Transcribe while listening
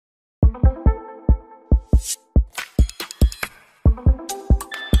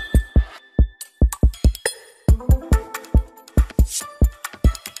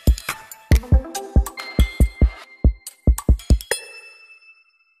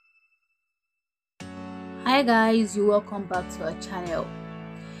Hi guys, you welcome back to our channel.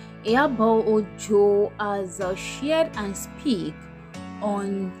 Iyabo has shared and speak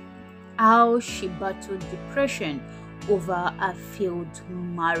on how she battled depression over a failed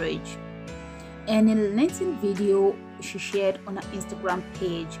marriage. And in a lengthy video she shared on her Instagram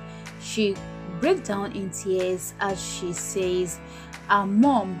page, she breaks down in tears as she says her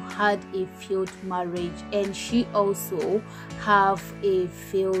mom had a failed marriage and she also have a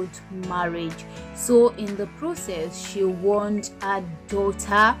failed marriage. So in the process she warned her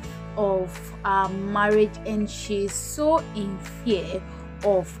daughter of her marriage and she's so in fear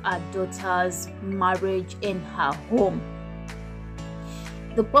of her daughter's marriage in her home.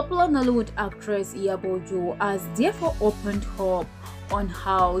 The popular Nollywood actress Iyabo has therefore opened up on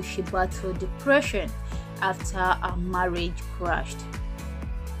how she battled depression after her marriage crashed.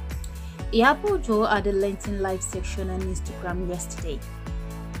 Iyabo had a lengthy live section on Instagram yesterday,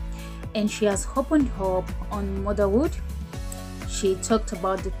 and she has opened up on motherhood. She talked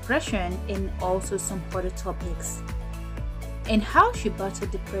about depression and also some other topics, and how she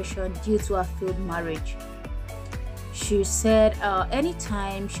battled depression due to her failed marriage. She said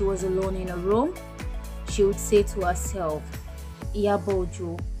anytime she was alone in a room, she would say to herself, "Iyabo,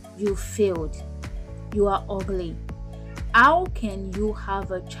 you failed. You are ugly. How can you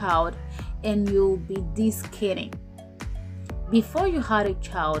have a child and you'll be this skinny? Before you had a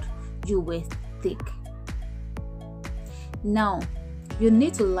child, you were thick. Now, you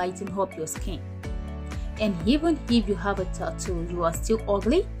need to lighten up your skin. And even if you have a tattoo, you are still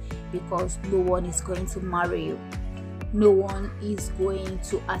ugly because no one is going to marry you. No one is going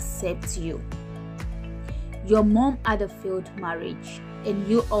to accept you. Your mom had a failed marriage and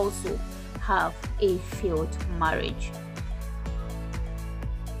you also have a failed marriage."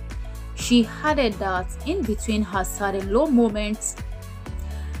 She added that in between her sad and low moments,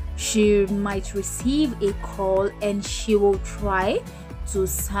 she might receive a call and she will try to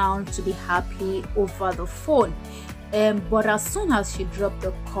sound to be happy over the phone. But as soon as she dropped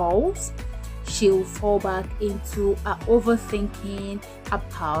the calls, she'll fall back into her overthinking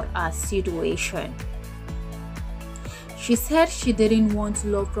about her situation. She said she didn't want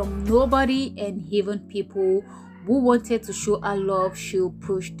love from nobody, and even people who wanted to show her love, she'll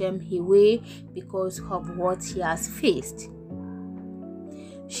push them away because of what she has faced.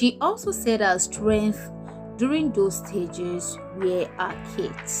 She also said her strength during those stages were her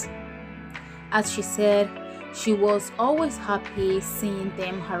kids. As she said, she was always happy seeing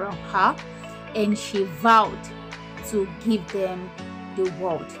them around her, and she vowed to give them the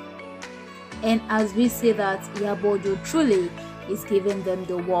world. And as we say that, Iyabo truly is giving them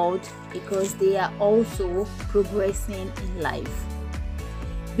the world because they are also progressing in life.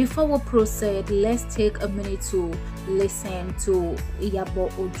 Before we proceed, let's take a minute to listen to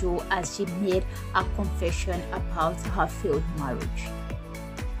Iyabo as she made a confession about her failed marriage.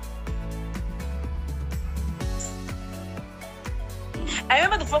 I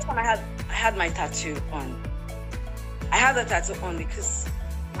remember the first time I had my tattoo on. I had the tattoo on because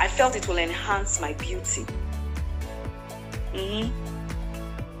I felt it will enhance my beauty.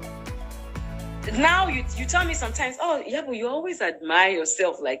 Now you tell me sometimes, "Oh, yeah, but you always admire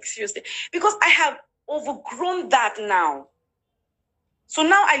yourself," like seriously, because I have overgrown that now. So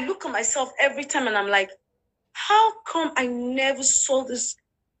now I look at myself every time and I'm like, how come I never saw this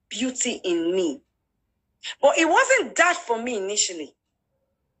beauty in me? But it wasn't that for me initially.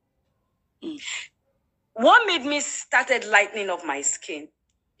 What made me started lightening up my skin?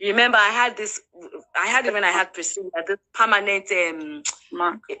 Remember, I had it when I had Priscilla, this permanent A4,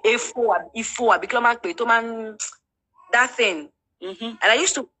 that thing. And I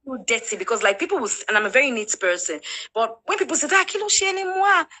used to feel dirty because like people would, and I'm a very neat person, but when people say that kilo she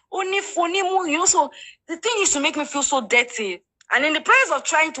anymore, you know, so the thing used to make me feel so dirty. And in the process of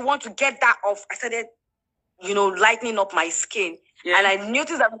trying to want to get that off, I started, lightening up my skin. Yeah. And I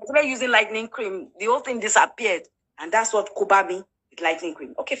noticed that when I started using lightening cream, the whole thing disappeared. And that's what Koba me with lightening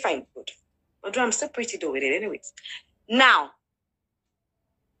cream. Okay, fine, good. But I'm still pretty though with it anyways. Now,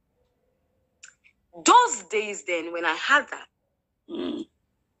 those days then when I had that,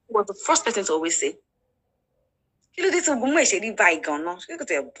 was the first person to always say, so even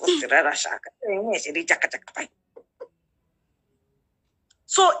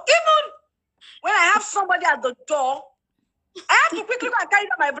when I have somebody at the door, I have to quickly go and carry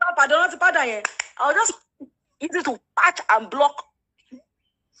down my blood pad. I'll just use it to patch and block.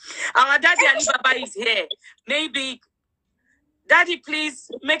 Our daddy Ali Baba is here. Maybe, Daddy,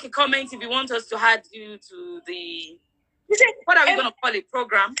 please make a comment if you want us to add you to the. What are we going to call it?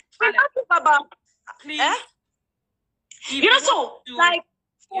 Program? Baba. Please. So like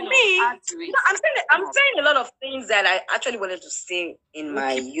for me, I'm saying a lot of things that I actually wanted to say in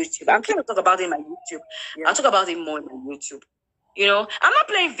my YouTube. I'm trying to talk about it in my YouTube. Yeah. I'll talk about it more in my YouTube. You know, I'm not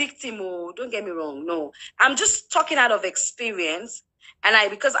playing victim. Oh, don't get me wrong. No, I'm just talking out of experience,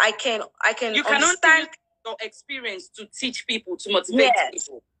 and because I can you understand your experience to teach people, to motivate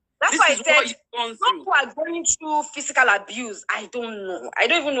people. That's why I said people who are going through physical abuse, I don't know. I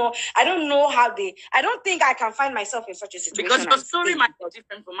don't even know. I don't know how I don't think I can find myself in such a situation. Because your story might be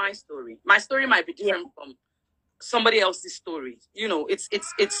different from my story. My story might be different from somebody else's story. You know, it's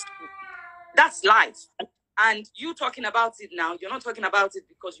that's life. And you talking about it now, you're not talking about it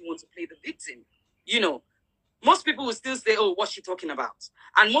because you want to play the victim. You know, most people will still say, oh, what's she talking about?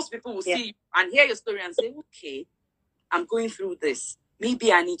 And most people will see and hear your story and say, okay, I'm going through this.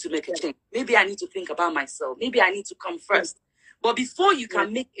 Maybe I need to make a change. Maybe I need to think about myself. Maybe I need to come first. But before you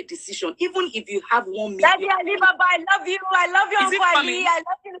can make a decision, even if you have 1 million... Daddy Ali Baba, I love you. I love you, Uncle Ali. I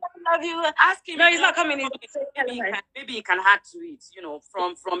love you. Ask him. No, he's not coming. Maybe he can add to it, you know,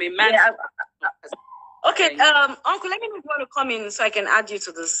 from a man. Yeah, okay, Uncle, let me know if you want to come in so I can add you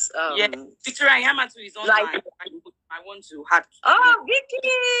to this. Victoria Yamatu is online. I want to add. Oh, Vicky!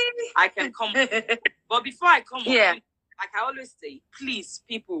 I can come. But before I come on, like I always say, please,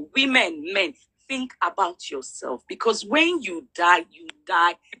 people, women, men, think about yourself. Because when you die, you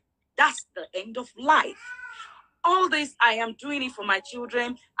die. That's the end of life. All this, I am doing it for my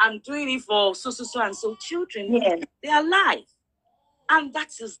children. I'm doing it for so and so children. Yes. They are alive. And that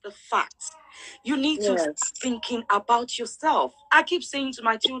is the fact. You need to start thinking about yourself. I keep saying to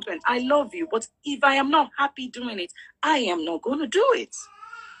my children, I love you, but if I am not happy doing it, I am not going to do it.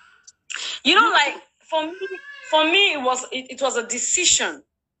 You know, like, for me, it was a decision.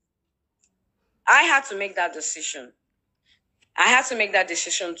 I had to make that decision. I had to make that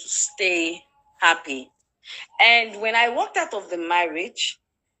decision to stay happy. And when I walked out of the marriage,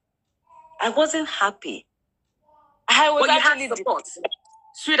 I wasn't happy. I was actually support.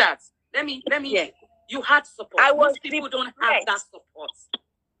 Sweetheart, let me. You had support. Most people don't have that support.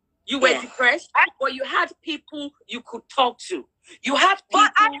 You were depressed, but you had people you could talk to. You had people.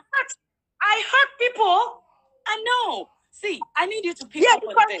 But I hurt people. I know. See, I need you to pick up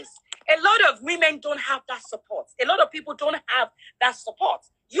on this. A lot of women don't have that support. A lot of people don't have that support.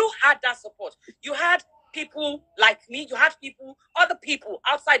 You had that support. You had people like me. You had other people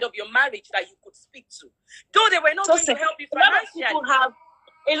outside of your marriage that you could speak to. Though they were not going to help you financially.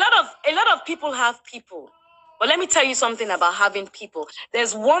 A lot of people have people. But let me tell you something about having people.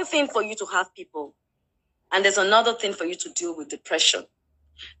 There's one thing for you to have people, and there's another thing for you to deal with depression.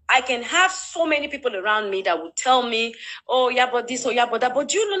 I can have so many people around me that will tell me, oh, yeah, but this, oh, yeah, but that.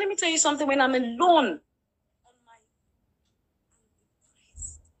 But you know, let me tell you something. When I'm alone,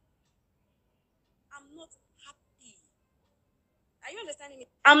 I'm not happy. Are you understanding me?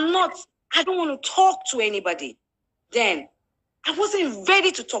 I don't want to talk to anybody. Then I wasn't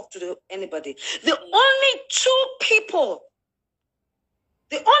ready to talk to anybody. The only two things,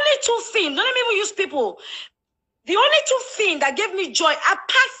 don't let me even use people. The only two things that gave me joy,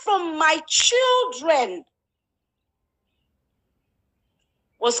 apart from my children,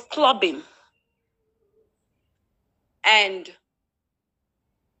 was clubbing and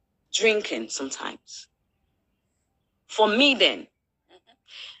drinking sometimes. For me then,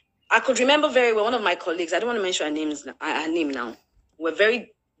 I could remember very well one of my colleagues, I don't want to mention her name now. We're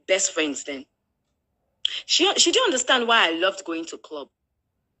very best friends then. She didn't understand why I loved going to club.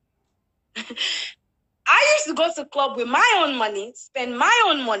 I used to go to club with my own money, spend my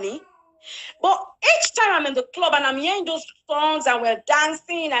own money. But each time I'm in the club and I'm hearing those songs and we're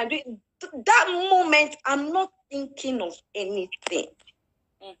dancing and that moment, I'm not thinking of anything.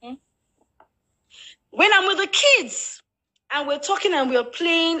 Mm-hmm. When I'm with the kids and we're talking and we're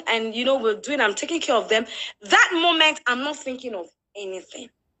playing and, you know, I'm taking care of them, that moment, I'm not thinking of anything.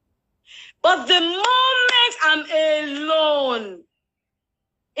 But the moment I'm alone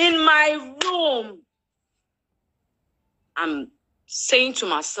in my room, I'm saying to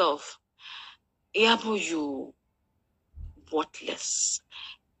myself, Iyabo, you worthless.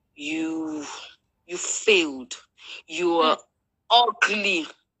 You failed. You are ugly.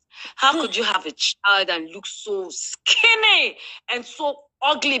 How could you have a child and look so skinny and so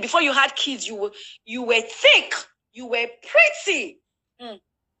ugly? Before you had kids, you were thick. You were pretty.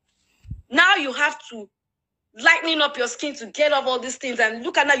 Now you have to lighten up your skin to get off all these things. And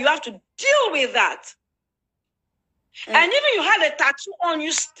look at now, you have to deal with that. And even you had a tattoo on, you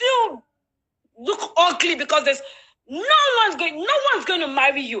still look ugly because there's no one's going to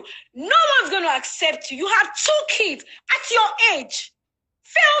marry you. No one's going to accept you. You have 2 kids at your age,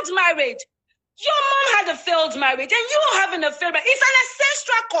 failed marriage. Your mom had a failed marriage, and you having a failed marriage. It's an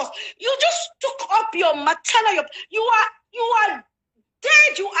ancestral cause. You just took up your maternal. You are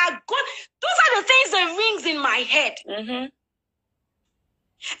dead. You are gone. Those are the things that rings in my head. Mm-hmm.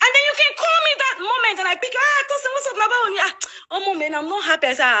 And then you can call me that moment, and I pick. What's up, oh moment, I'm not happy.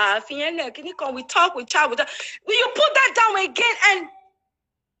 I say, can you call? We talk, we chat, we talk. Will you put that down again? And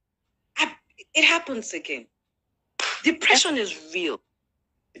it happens again. Depression is real.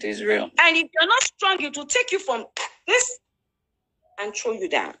 It is real. And if you're not strong, it will take you from this and throw you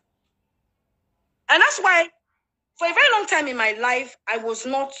down. And that's why, for a very long time in my life, I was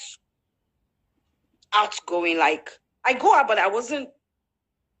not outgoing. Like, I go out, but I wasn't.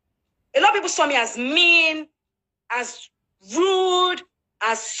 A lot of people saw me as mean, as rude,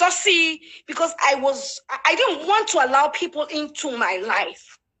 as saucy, because I didn't want to allow people into my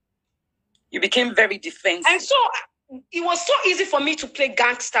life. You became very defensive. And so it was so easy for me to play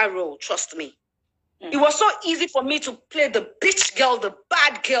gangster role, trust me. It was so easy for me to play the bitch girl, the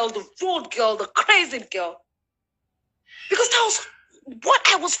bad girl, the rude girl, the crazy girl. Because that was what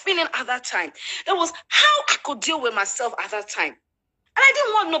I was feeling at that time. That was how I could deal with myself at that time. And I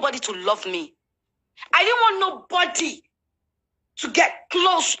didn't want nobody to love me. I didn't want nobody to get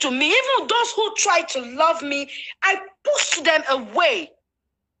close to me. Even those who tried to love me, I pushed them away.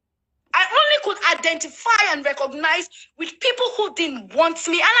 I only could identify and recognize with people who didn't want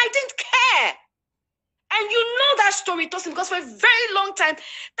me, and I didn't care. And you know that story, Tosin, because for a very long time,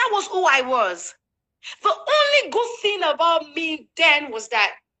 that was who I was. The only good thing about me then was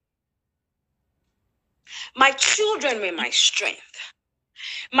that my children were my strength.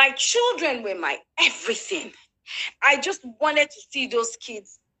 My children were my everything. I just wanted to see those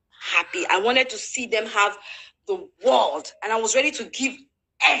kids happy. I wanted to see them have the world, and I was ready to give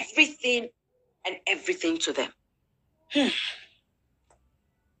everything and everything to them.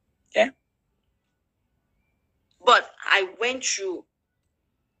 Yeah. But I went through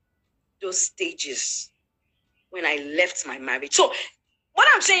those stages when I left my marriage. So what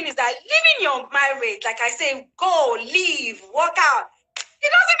I'm saying is that living your marriage, like I say, go, leave, walk out. It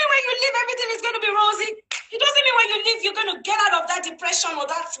doesn't mean when you leave, everything is going to be rosy. It doesn't mean when you leave, you're going to get out of that depression or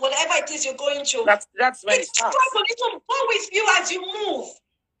that's whatever it is you're going through. That's when it's struggle. It will go with you as you move.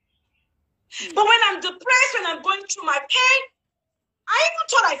 But when I'm depressed, when I'm going through my pain, I even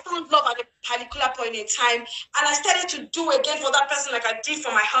thought I found love at a particular point in time, and I started to do again for that person like I did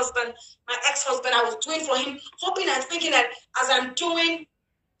for my husband, my ex-husband. I was doing for him, hoping and thinking that as I'm doing,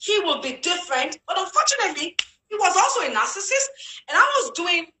 he will be different. But unfortunately, he was also a narcissist, and I was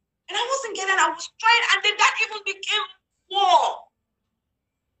doing, and I wasn't getting, I was trying, and then that even became war.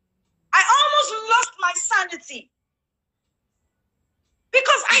 I almost lost my sanity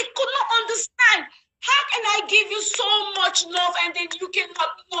because I could not understand. How can I give you so much love and then you cannot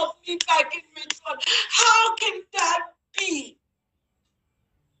love me back in return? How can that be?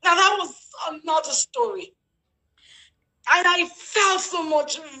 Now that was another story. And I felt so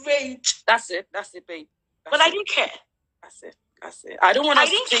much rage. That's it, babe. But I didn't care. That's it. I don't want us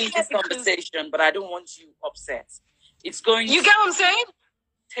to change this conversation, but I don't want you upset. It's going You get what I'm saying?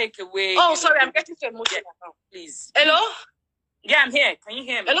 Take away. Oh, sorry, I'm getting too emotional now. Please. Hello? Yeah, I'm here. Can you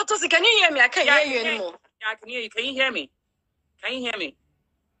hear me? Hello, Tosi, can you hear me? I can't hear you anymore. Yeah, I can hear you. Can you hear me? Can you hear me?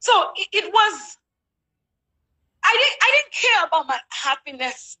 So it was, I didn't care about my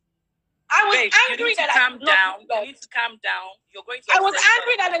happiness. I was angry that calm down. You need to calm down. You're going to. I was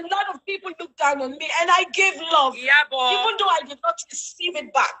angry that a lot of people looked down on me, and I gave love, Iyabo. even though I did not receive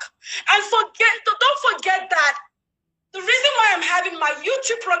it back. And don't forget that the reason why I'm having my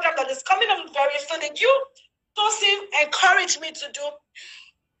YouTube program that is coming on very soon, that you, Tosin, encouraged me to do,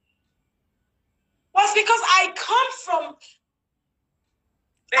 was because I come from.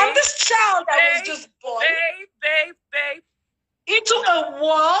 I'm this child that was just born into a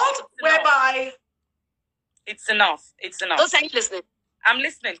world whereby it's enough. It's enough. Those ain't listening. I'm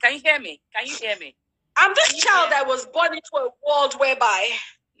listening. Can you hear me? Can you hear me? I'm this child that was born into a world whereby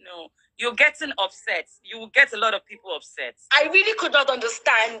no, you're getting upset. You will get a lot of people upset. I really could not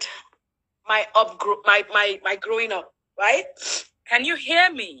understand my growing up, right? Can you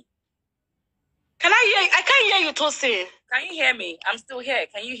hear me? Can I hear you? I can't hear you, Tosin. Can you hear me? I'm still here.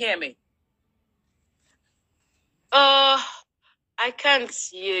 Can you hear me? I can't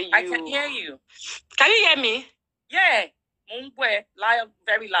hear you. I can hear you. Can you hear me? Yeah.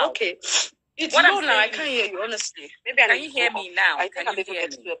 Very loud. Okay. It's low now. I can't hear you, honestly. Maybe can you hear me now? I think I'm able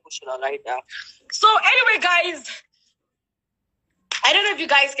to push it right now. So anyway, guys, I don't know if you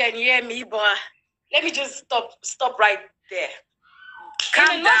guys can hear me, but let me just stop right there.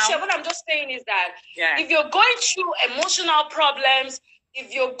 Calm in a nutshell, what I'm just saying is that if you're going through emotional problems,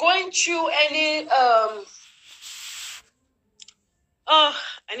 if you're going through any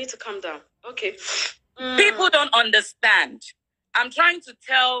I need to calm down. Okay. People don't understand. I'm trying to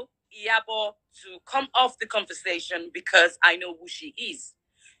tell Iyabo to come off the conversation because I know who she is.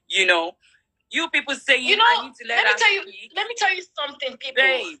 You know, you people saying, you know, I need to let me tell you something, people.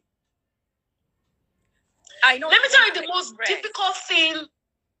 Babe, I know. Let me tell you the most difficult thing.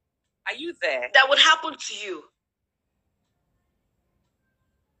 Are you there? That would happen to you.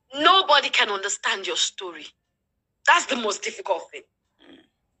 Nobody can understand your story. That's the most difficult thing.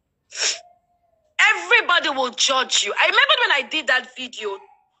 Everybody will judge you. I remember when I did that video,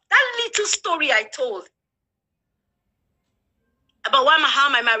 that little story I told about how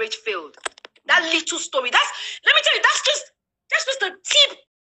my marriage failed. That little story. Let me tell you, that's just a tip.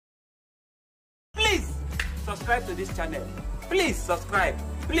 Please subscribe to this channel. Please subscribe.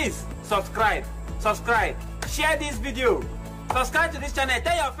 Please subscribe. Subscribe. Share this video. Subscribe to this channel.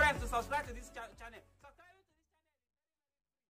 Tell your friends to subscribe to this channel.